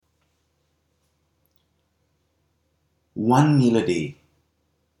One meal a day,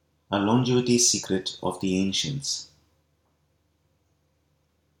 a longevity secret of the ancients.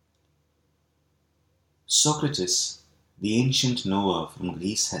 Socrates, the ancient knower from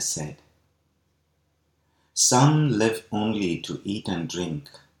Greece, has said, "Some live only to eat and drink,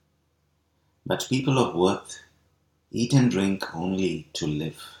 but people of worth eat and drink only to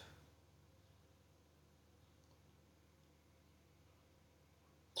live."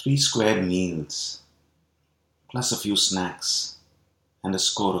 Three square meals, plus a few snacks and a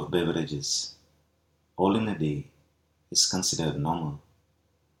score of beverages, all in a day, is considered normal.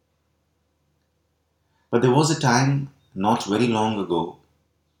 But there was a time, not very long ago,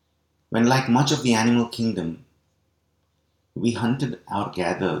 when, like much of the animal kingdom, we hunted or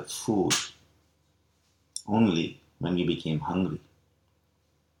gathered food only when we became hungry.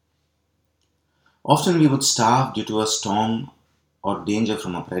 Often we would starve due to a storm or danger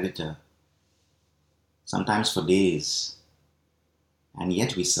from a predator, sometimes for days, and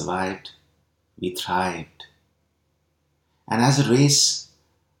yet we survived, we thrived. And as a race,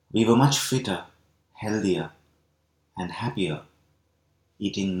 we were much fitter, healthier, and happier,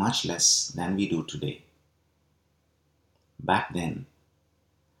 eating much less than we do today. Back then,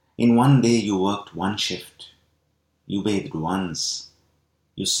 in one day you worked one shift, you bathed once,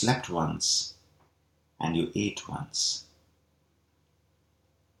 you slept once, and you ate once.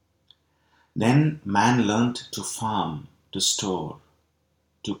 Then man learnt to farm, to store,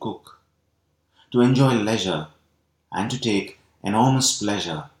 to cook, to enjoy leisure, and to take enormous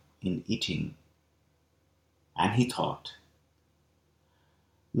pleasure in eating. And he thought,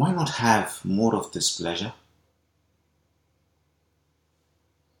 why not have more of this pleasure?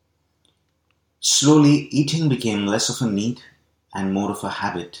 Slowly, eating became less of a need and more of a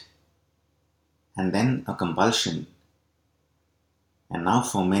habit, and then a compulsion. And now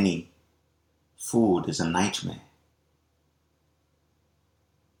for many, food is a nightmare.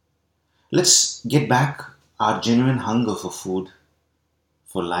 Let's get back our genuine hunger for food,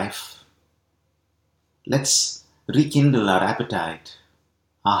 for life. Let's rekindle our appetite,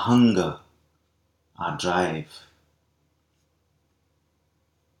 our hunger, our drive.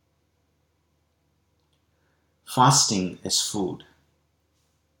 Fasting is food.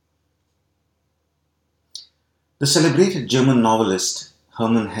 The celebrated German novelist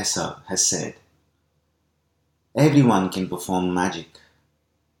Hermann Hesse has said, "Everyone can perform magic.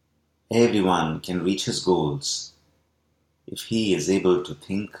 Everyone can reach his goals if he is able to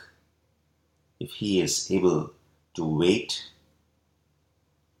think, if he is able to wait,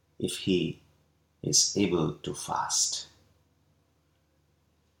 if he is able to fast."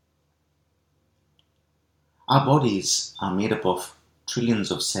 Our bodies are made up of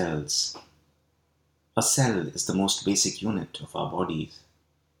trillions of cells. A cell is the most basic unit of our bodies,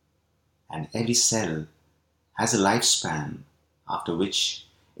 and every cell has a lifespan after which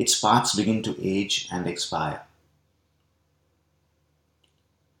its parts begin to age and expire.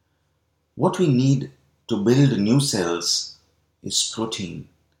 What we need to build new cells is protein.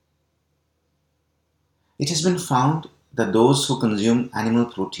 It has been found that those who consume animal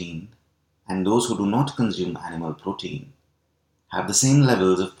protein and those who do not consume animal protein have the same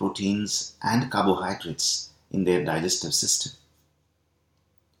levels of proteins and carbohydrates in their digestive system.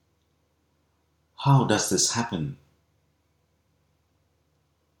 How does this happen?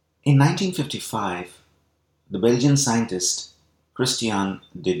 In 1955, the Belgian scientist Christian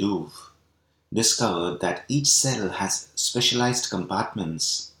de Duve discovered that each cell has specialized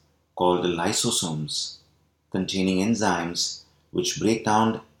compartments called lysosomes containing enzymes which break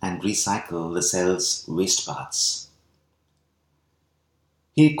down and recycle the cell's waste parts.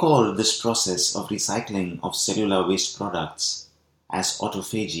 He called this process of recycling of cellular waste products as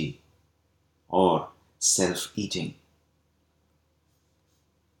autophagy, or self-eating.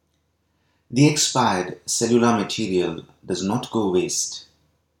 The expired cellular material does not go waste,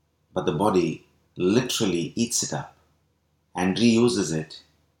 but the body literally eats it up and reuses it,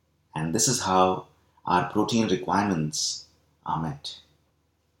 and this is how our protein requirements are met.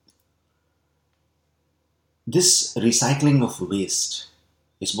 This recycling of waste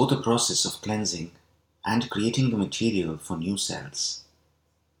is both a process of cleansing and creating the material for new cells.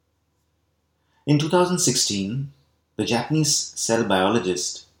 In 2016, the Japanese cell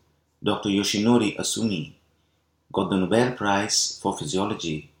biologist Dr. Yoshinori Asumi got the Nobel Prize for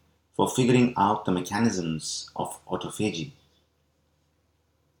Physiology for figuring out the mechanisms of autophagy.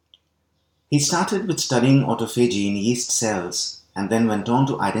 He started with studying autophagy in yeast cells and then went on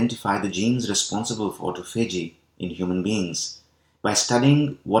to identify the genes responsible for autophagy in human beings by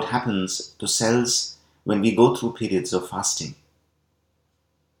studying what happens to cells when we go through periods of fasting.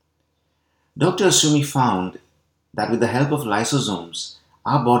 Dr. Asumi found that with the help of lysosomes,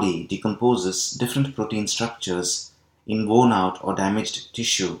 our body decomposes different protein structures in worn out or damaged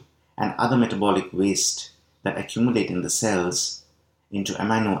tissue and other metabolic waste that accumulate in the cells into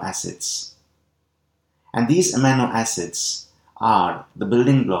amino acids. And these amino acids are the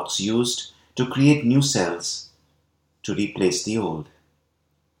building blocks used to create new cells to replace the old.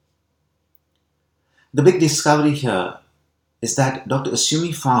 The big discovery here is that Dr.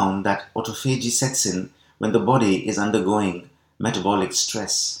 Asumi found that autophagy sets in when the body is undergoing metabolic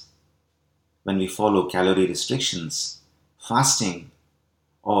stress, when we follow calorie restrictions, fasting,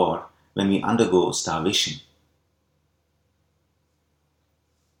 or when we undergo starvation.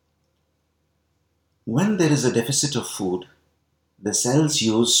 When there is a deficit of food, the cells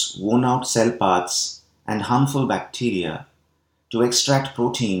use worn-out cell parts and harmful bacteria to extract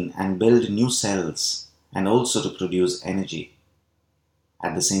protein and build new cells and also to produce energy.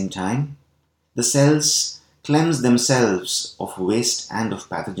 At the same time, the cells cleanse themselves of waste and of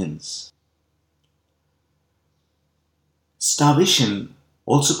pathogens. Starvation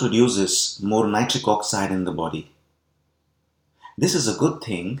also produces more nitric oxide in the body. This is a good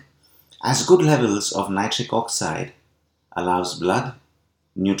thing, as good levels of nitric oxide allows blood,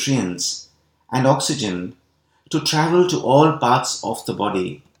 nutrients, and oxygen to travel to all parts of the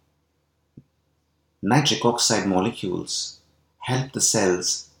body. Nitric oxide molecules help the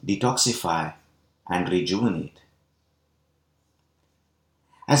cells detoxify and rejuvenate.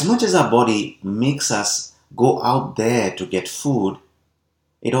 As much as our body makes us go out there to get food,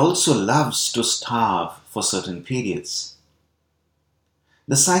 it also loves to starve for certain periods.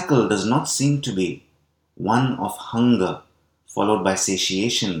 The cycle does not seem to be one of hunger followed by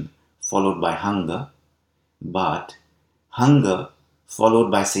satiation followed by hunger, but hunger followed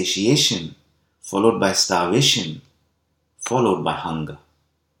by satiation followed by starvation followed by hunger.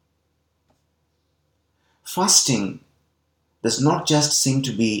 Fasting does not just seem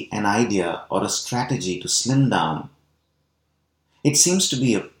to be an idea or a strategy to slim down. It seems to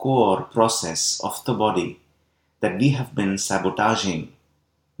be a core process of the body that we have been sabotaging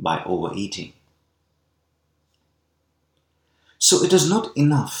by overeating. So it is not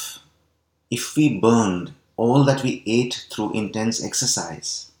enough if we burned all that we ate through intense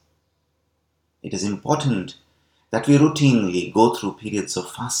exercise. It is important that we routinely go through periods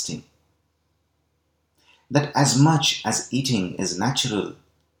of fasting. That as much as eating is natural,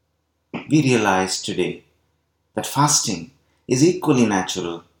 we realize today that fasting is equally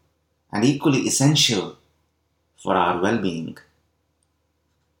natural and equally essential for our well-being.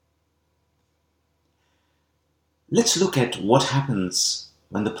 Let's look at what happens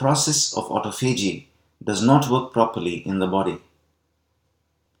when the process of autophagy does not work properly in the body.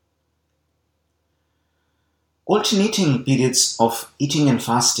 Alternating periods of eating and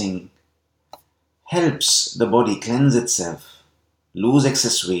fasting helps the body cleanse itself, lose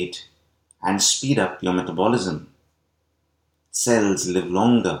excess weight, and speed up your metabolism. Cells live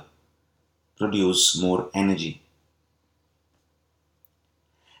longer, produce more energy.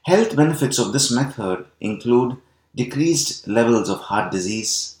 Health benefits of this method include decreased levels of heart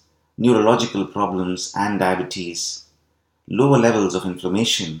disease, neurological problems and diabetes, lower levels of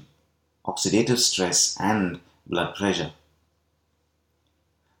inflammation, oxidative stress, and blood pressure.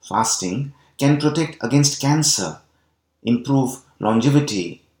 Fasting can protect against cancer, improve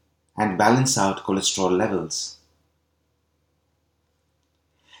longevity, and balance out cholesterol levels.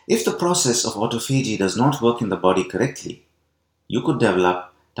 If the process of autophagy does not work in the body correctly, you could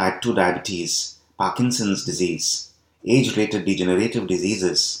develop type 2 diabetes, Parkinson's disease, age-related degenerative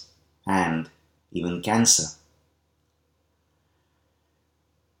diseases, and even cancer.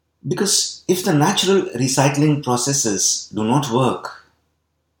 Because if the natural recycling processes do not work,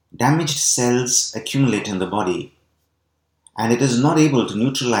 damaged cells accumulate in the body, and it is not able to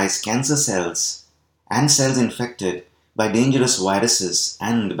neutralize cancer cells and cells infected by dangerous viruses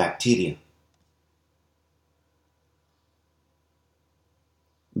and bacteria.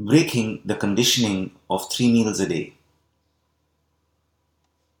 Breaking the conditioning of 3 meals a day.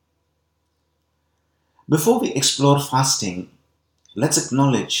 Before we explore fasting, let's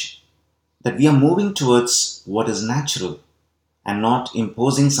acknowledge that we are moving towards what is natural and not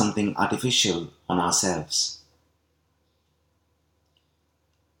imposing something artificial on ourselves.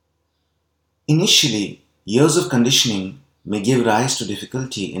 Initially, years of conditioning may give rise to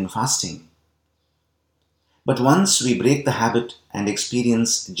difficulty in fasting. But once we break the habit and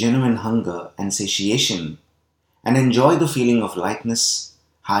experience genuine hunger and satiation and enjoy the feeling of lightness,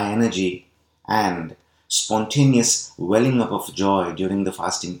 high energy, and spontaneous welling up of joy during the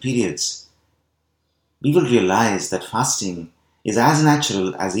fasting periods, we will realize that fasting is as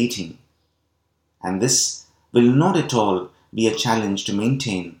natural as eating, and this will not at all be a challenge to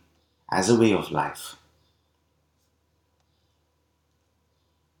maintain as a way of life.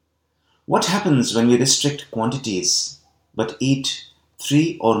 What happens when we restrict quantities but eat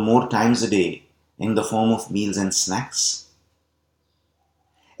 3 or more times a day in the form of meals and snacks?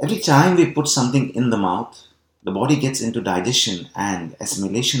 Every time we put something in the mouth, the body gets into digestion and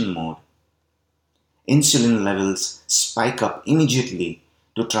assimilation mode. Insulin levels spike up immediately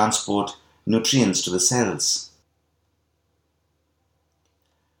to transport nutrients to the cells.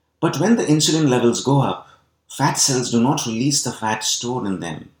 But when the insulin levels go up, fat cells do not release the fat stored in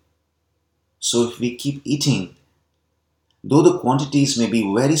them. So if we keep eating, though the quantities may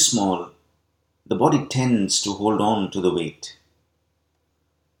be very small, the body tends to hold on to the weight.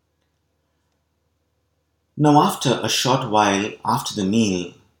 Now after a short while after the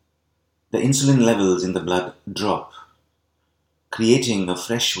meal, the insulin levels in the blood drop, creating a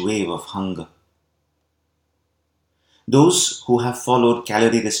fresh wave of hunger. Those who have followed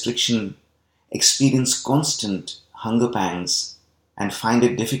calorie restriction experience constant hunger pangs and find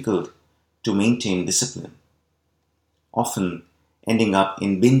it difficult to maintain discipline, often ending up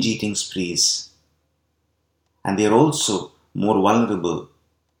in binge eating sprees. And they are also more vulnerable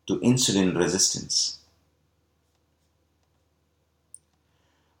to insulin resistance.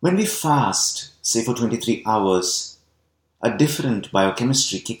 When we fast, say for 23 hours, a different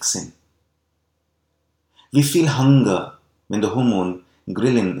biochemistry kicks in. We feel hunger when the hormone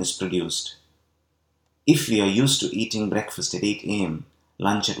ghrelin is produced. If we are used to eating breakfast at 8 a.m.,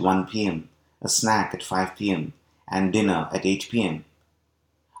 lunch at 1 p.m., a snack at 5 p.m., and dinner at 8 p.m.,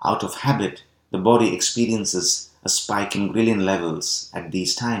 out of habit, the body experiences a spike in ghrelin levels at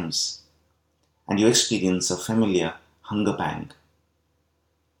these times, and you experience a familiar hunger pang.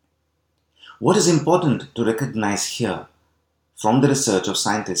 What is important to recognize here from the research of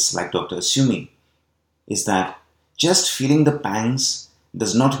scientists like Dr. Asumi is that just feeling the pangs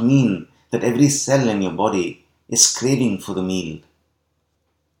does not mean that every cell in your body is craving for the meal.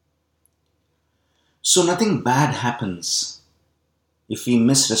 So nothing bad happens if we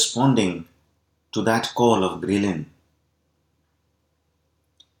miss responding to that call of ghrelin.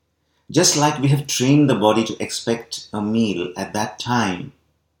 Just like we have trained the body to expect a meal at that time,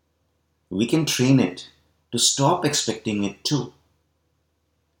 we can train it to stop expecting it too.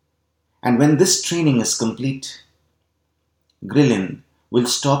 And when this training is complete, ghrelin will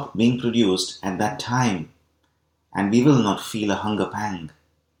stop being produced at that time and we will not feel a hunger pang.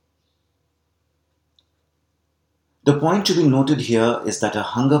 The point to be noted here is that a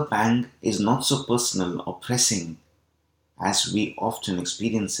hunger pang is not so personal or pressing as we often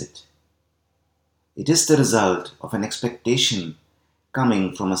experience it. It is the result of an expectation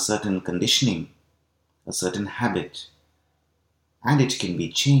coming from a certain conditioning, a certain habit, and it can be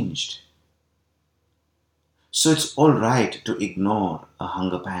changed. So it's all right to ignore a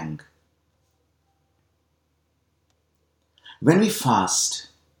hunger pang. When we fast,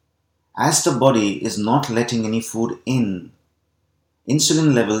 as the body is not letting any food in,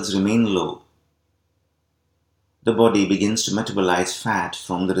 insulin levels remain low. The body begins to metabolize fat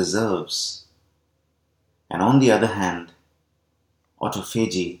from the reserves. And on the other hand,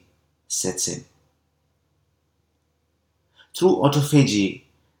 autophagy sets in. Through autophagy,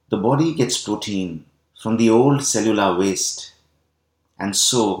 the body gets protein from the old cellular waste, and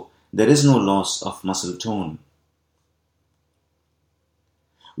so there is no loss of muscle tone.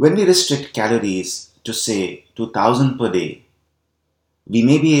 When we restrict calories to say 2000 per day, we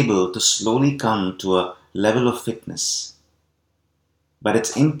may be able to slowly come to a level of fitness, but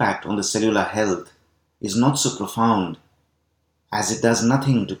its impact on the cellular health is not so profound as it does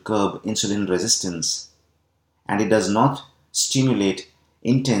nothing to curb insulin resistance and it does not stimulate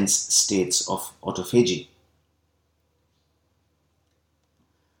intense states of autophagy.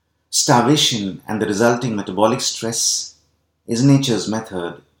 Starvation and the resulting metabolic stress is nature's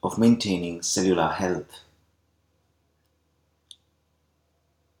method of maintaining cellular health.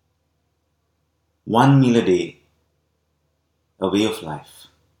 1 meal a day, a way of life.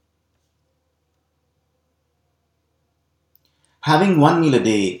 Having 1 meal a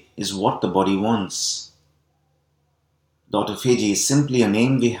day is what the body wants. The autophagy is simply a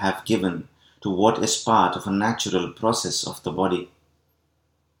name we have given to what is part of a natural process of the body.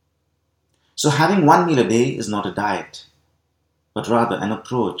 So having 1 meal a day is not a diet, but rather an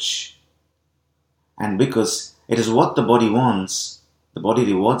approach. And because it is what the body wants, the body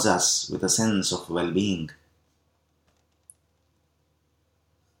rewards us with a sense of well-being.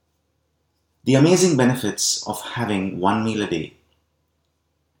 The amazing benefits of having 1 meal a day.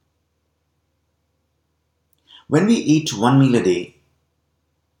 When we eat 1 meal a day,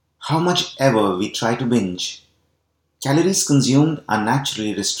 How much ever we try to binge, calories consumed are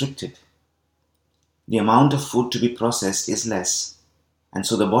naturally restricted. The amount of food to be processed is less, and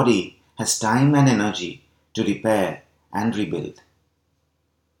so the body has time and energy to repair and rebuild.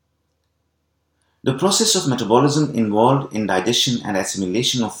 The process of metabolism involved in digestion and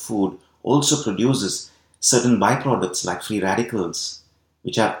assimilation of food also produces certain byproducts like free radicals,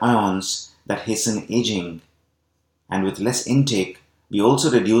 which are ions that hasten aging, and with less intake, we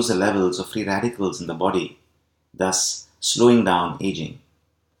also reduce the levels of free radicals in the body, thus slowing down aging.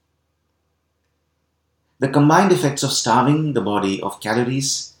 The combined effects of starving the body of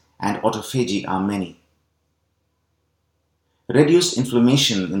calories and autophagy are many. Reduced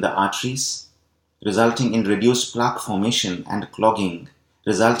inflammation in the arteries, resulting in reduced plaque formation and clogging,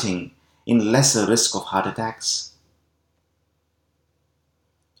 resulting in lesser risk of heart attacks.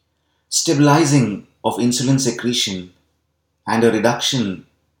 Stabilizing of insulin secretion and a reduction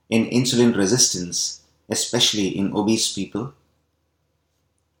in insulin resistance, especially in obese people.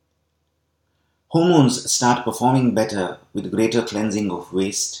 Hormones start performing better with greater cleansing of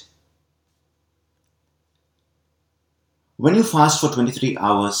waste. When you fast for 23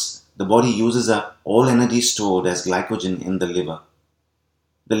 hours, the body uses up all energy stored as glycogen in the liver.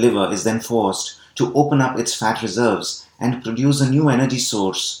 The liver is then forced to open up its fat reserves and produce a new energy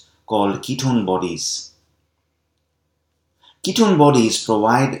source called ketone bodies. Ketone bodies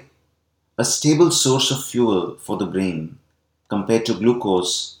provide a stable source of fuel for the brain compared to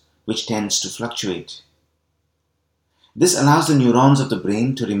glucose, which tends to fluctuate. This allows the neurons of the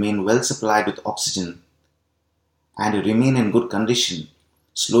brain to remain well supplied with oxygen and remain in good condition,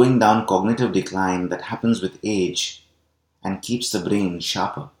 slowing down cognitive decline that happens with age and keeps the brain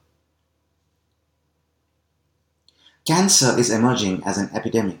sharper. Cancer is emerging as an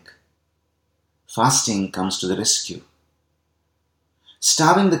epidemic. Fasting comes to the rescue.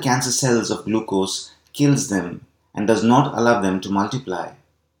 Starving the cancer cells of glucose kills them and does not allow them to multiply.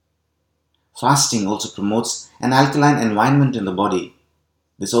 Fasting also promotes an alkaline environment in the body.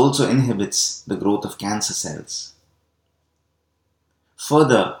 This also inhibits the growth of cancer cells.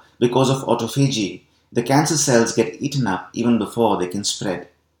 Further, because of autophagy, the cancer cells get eaten up even before they can spread.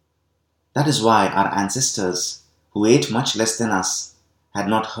 That is why our ancestors, who ate much less than us, had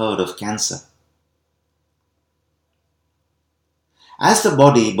not heard of cancer. As the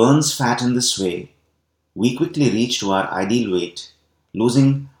body burns fat in this way, we quickly reach to our ideal weight,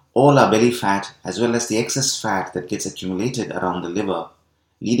 losing all our belly fat as well as the excess fat that gets accumulated around the liver,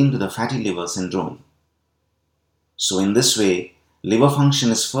 leading to the fatty liver syndrome. So in this way, liver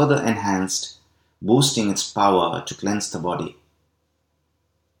function is further enhanced, boosting its power to cleanse the body.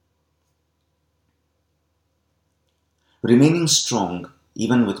 Remaining strong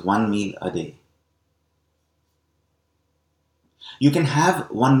even with one meal a day. You can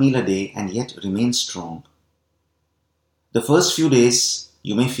have one meal a day and yet remain strong. The first few days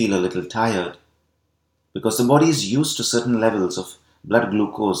you may feel a little tired because the body is used to certain levels of blood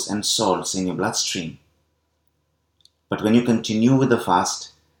glucose and salts in your bloodstream. But when you continue with the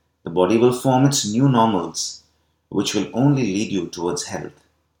fast, the body will form its new normals, which will only lead you towards health.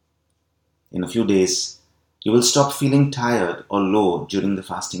 In a few days, you will stop feeling tired or low during the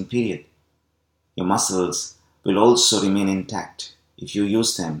fasting period. Your muscles will also remain intact if you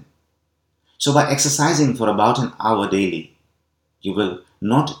use them. So by exercising for about an hour daily, you will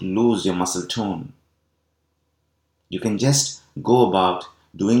not lose your muscle tone. You can just go about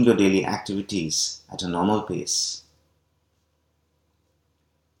doing your daily activities at a normal pace.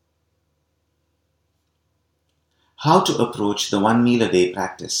 How to approach the one meal a day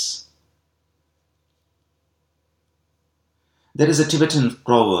practice. There is a Tibetan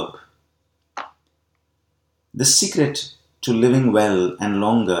proverb. The secret to living well and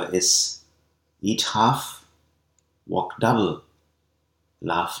longer is eat half, walk double,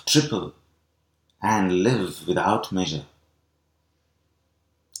 laugh triple, and live without measure.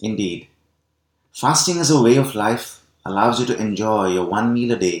 Indeed, fasting as a way of life allows you to enjoy your one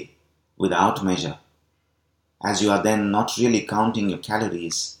meal a day without measure, as you are then not really counting your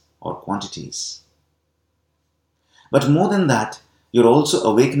calories or quantities. But more than that, you're also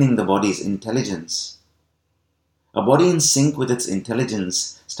awakening the body's intelligence. A body in sync with its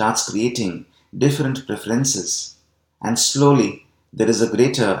intelligence starts creating different preferences, and slowly there is a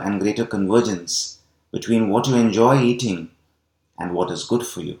greater and greater convergence between what you enjoy eating and what is good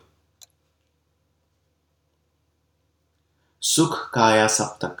for you. Sukh Kaya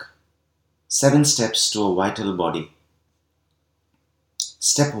Saptak. 7 steps to a vital body.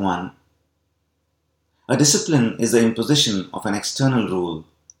 Step 1. A discipline is the imposition of an external rule.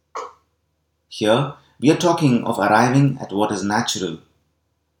 Here, we are talking of arriving at what is natural,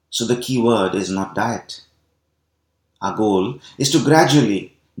 So the key word is not diet. Our goal is to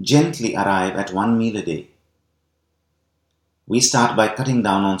gradually, gently arrive at one meal a day. We start by cutting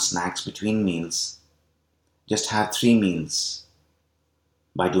down on snacks between meals. Just have 3 meals.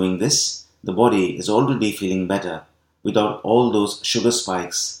 By doing this, the body is already feeling better without all those sugar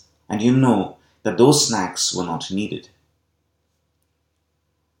spikes, and you know that those snacks were not needed.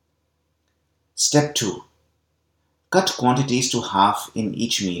 Step 2. Cut quantities to half in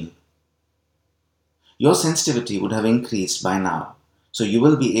each meal. Your sensitivity would have increased by now, so you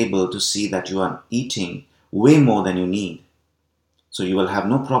will be able to see that you are eating way more than you need. So you will have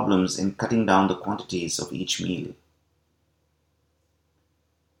no problems in cutting down the quantities of each meal.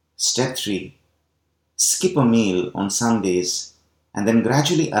 Step 3. Skip a meal on some days and then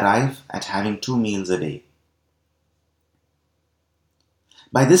gradually arrive at having 2 meals a day.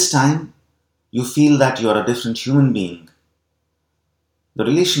 By this time, you feel that you are a different human being. The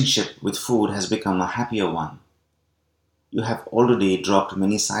relationship with food has become a happier one. You have already dropped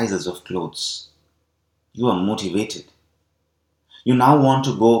many sizes of clothes. You are motivated. You now want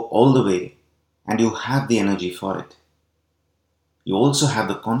to go all the way, and you have the energy for it. You also have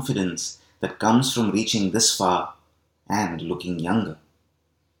the confidence that comes from reaching this far and looking younger.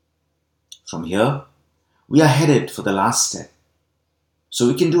 From here, we are headed for the last step. So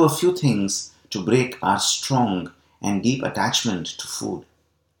we can do a few things to break our strong and deep attachment to food.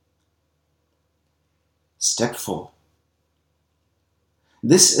 Step 4.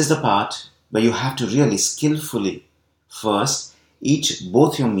 This is the part where you have to really skillfully first eat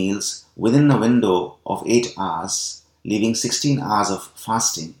both your meals within a window of 8 hours, leaving 16 hours of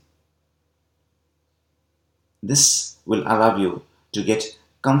fasting. This will allow you to get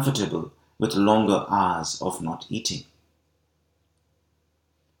comfortable with longer hours of not eating.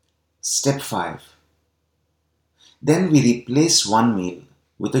 Step 5. Then we replace one meal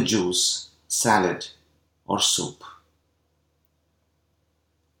with a juice, salad, or soup.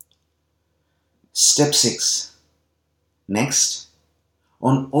 Step 6. Next,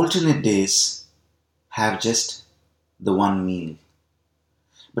 on alternate days, have just the one meal.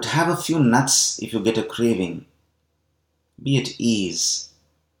 But have a few nuts if you get a craving. Be at ease.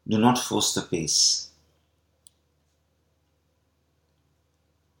 Do not force the pace.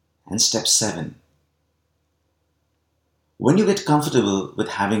 And step 7. When you get comfortable with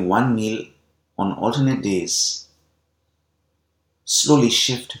having one meal on alternate days, slowly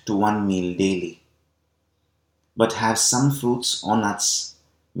shift to one meal daily. But have some fruits or nuts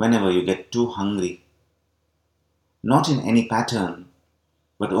whenever you get too hungry. Not in any pattern,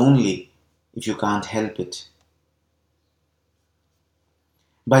 but only if you can't help it.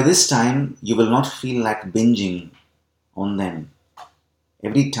 By this time, you will not feel like binging on them.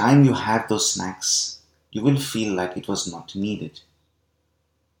 Every time you have those snacks, you will feel like it was not needed.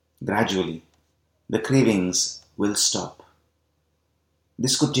 Gradually, the cravings will stop.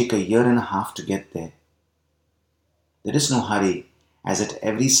 This could take 1.5 years to get there. There is no hurry, as at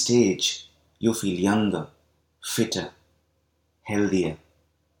every stage you feel younger, fitter, healthier,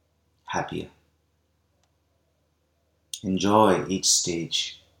 happier. Enjoy each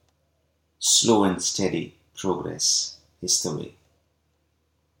stage. Slow and steady progress is the way.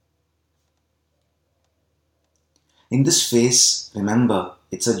 In this phase, remember,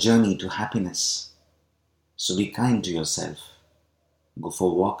 it's a journey to happiness. So be kind to yourself. Go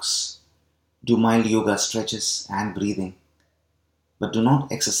for walks. Do mild yoga stretches and breathing. But do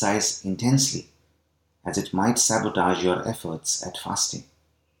not exercise intensely, as it might sabotage your efforts at fasting.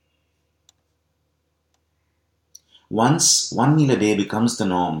 Once one meal a day becomes the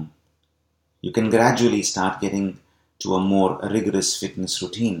norm, you can gradually start getting to a more rigorous fitness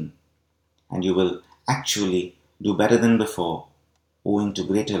routine, and you will actually do better than before, owing to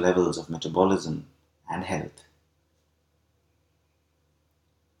greater levels of metabolism and health.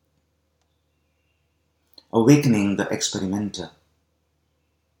 Awakening the experimenter.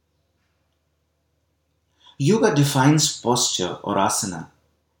 Yoga defines posture or asana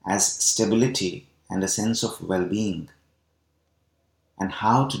as stability and a sense of well-being. And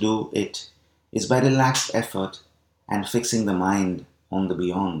how to do it is by relaxed effort and fixing the mind on the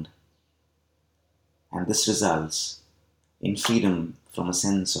beyond. And this results in freedom from a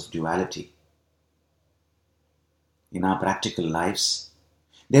sense of duality. In our practical lives,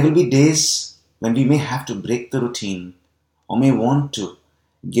 there will be days when we may have to break the routine or may want to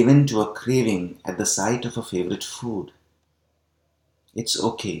give in to a craving at the sight of a favorite food. It's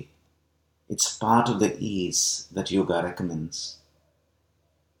okay. It's part of the ease that yoga recommends.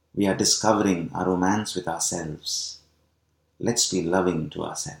 We are discovering our romance with ourselves. Let's be loving to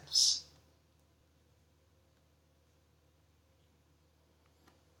ourselves.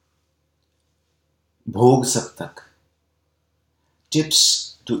 Bhog Saptak.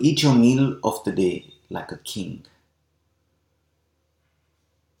 Tips to eat your meal of the day like a king.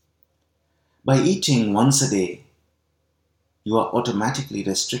 By eating once a day, you are automatically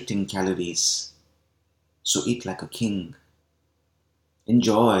restricting calories. So eat like a king.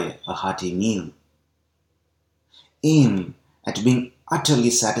 Enjoy a hearty meal. Aim at being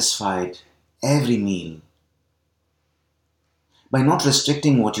utterly satisfied every meal. By not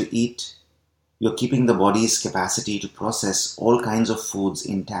restricting what you eat, you're keeping the body's capacity to process all kinds of foods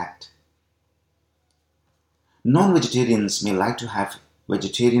intact. Non-vegetarians may like to have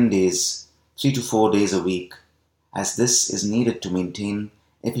vegetarian days 3 to 4 days a week, as this is needed to maintain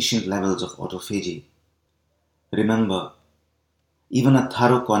efficient levels of autophagy. Remember, even a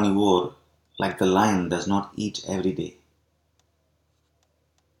thorough carnivore like the lion does not eat every day.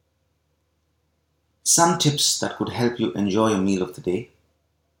 Some tips that could help you enjoy a meal of the day.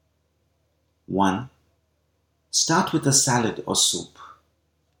 1. Start with a salad or soup.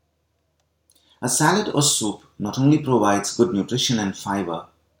 A salad or soup not only provides good nutrition and fiber,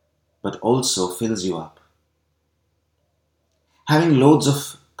 but also fills you up. Having loads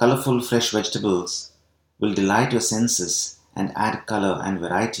of colorful fresh vegetables will delight your senses and add color and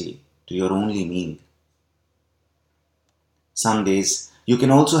variety to your only meal. Some days you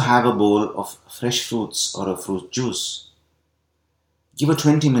can also have a bowl of fresh fruits or a fruit juice. Give a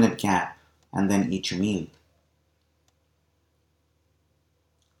 20-minute gap and then eat your meal.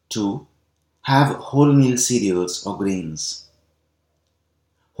 2. Have wholemeal cereals or grains.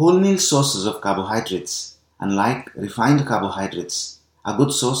 Wholemeal sources of carbohydrates, unlike refined carbohydrates, are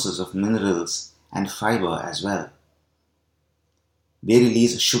good sources of minerals and fiber as well. They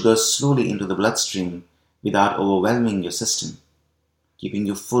release sugars slowly into the bloodstream without overwhelming your system, keeping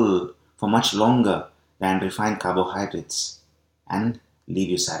you full for much longer than refined carbohydrates and leave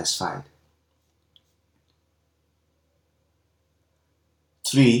you satisfied.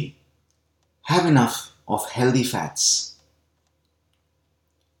 3. Have enough of healthy fats.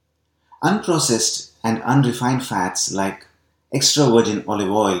 Unprocessed and unrefined fats like extra virgin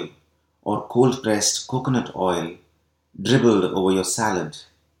olive oil or cold pressed coconut oil dribbled over your salad,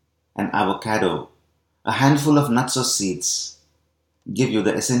 an avocado, a handful of nuts or seeds give you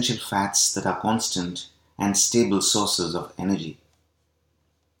the essential fats that are constant and stable sources of energy.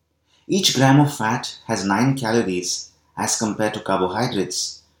 Each gram of fat has 9 calories as compared to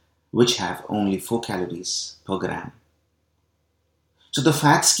carbohydrates, which have only 4 calories per gram. So the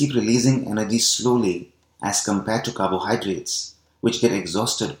fats keep releasing energy slowly as compared to carbohydrates, which get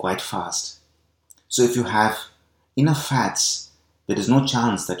exhausted quite fast. So if you have enough fats, there is no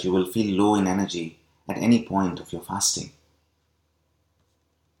chance that you will feel low in energy at any point of your fasting.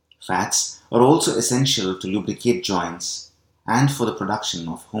 Fats are also essential to lubricate joints and for the production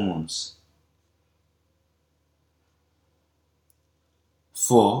of hormones.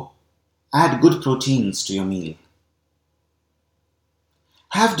 4. Add good proteins to your meal.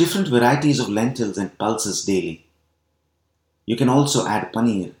 Have different varieties of lentils and pulses daily. You can also add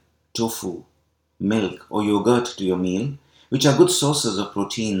paneer, tofu, milk or yogurt to your meal, which are good sources of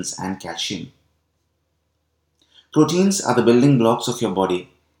proteins and calcium. Proteins are the building blocks of your body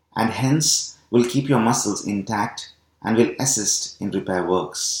and hence will keep your muscles intact and will assist in repair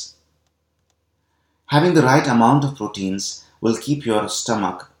works. Having the right amount of proteins will keep your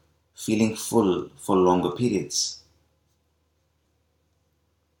stomach feeling full for longer periods.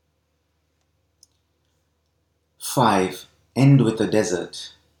 5. End with a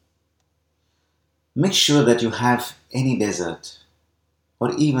dessert. Make sure that you have any dessert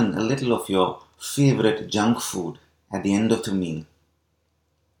or even a little of your favorite junk food at the end of the meal.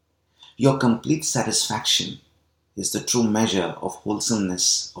 Your complete satisfaction is the true measure of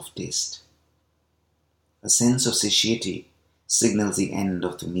wholesomeness of taste. A sense of satiety signals the end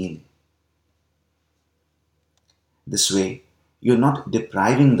of the meal. This way, you're not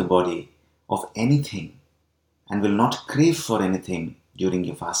depriving the body of anything and will not crave for anything during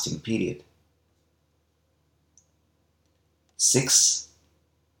your fasting period. 6.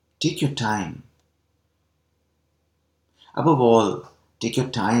 Take your time. Above all, take your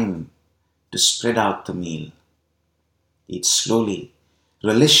time to spread out the meal. Eat slowly,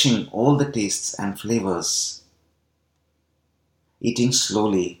 relishing all the tastes and flavors. Eating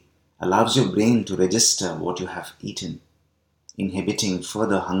slowly allows your brain to register what you have eaten, inhibiting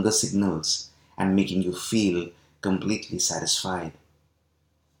further hunger signals and making you feel completely satisfied.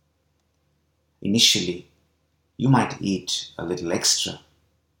 Initially, you might eat a little extra,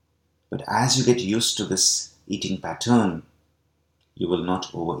 but as you get used to this eating pattern, you will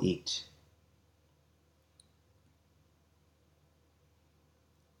not overeat.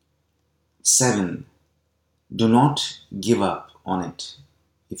 7. Do not give up on it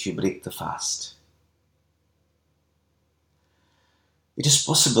if you break the fast. It is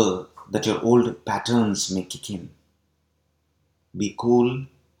possible that your old patterns may kick in. Be cool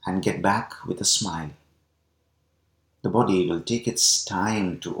and get back with a smile. The body will take its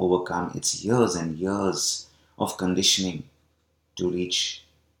time to overcome its years and years of conditioning to reach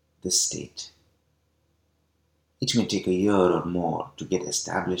this state. It may take a year or more to get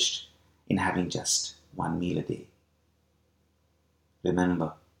established in having just one meal a day.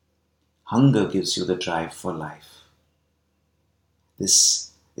 Remember, hunger gives you the drive for life.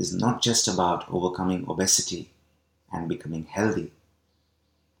 This is not just about overcoming obesity and becoming healthy.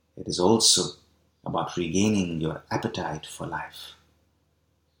 It is also about regaining your appetite for life.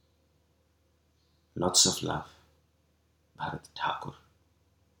 Lots of love, Bharat Thakur.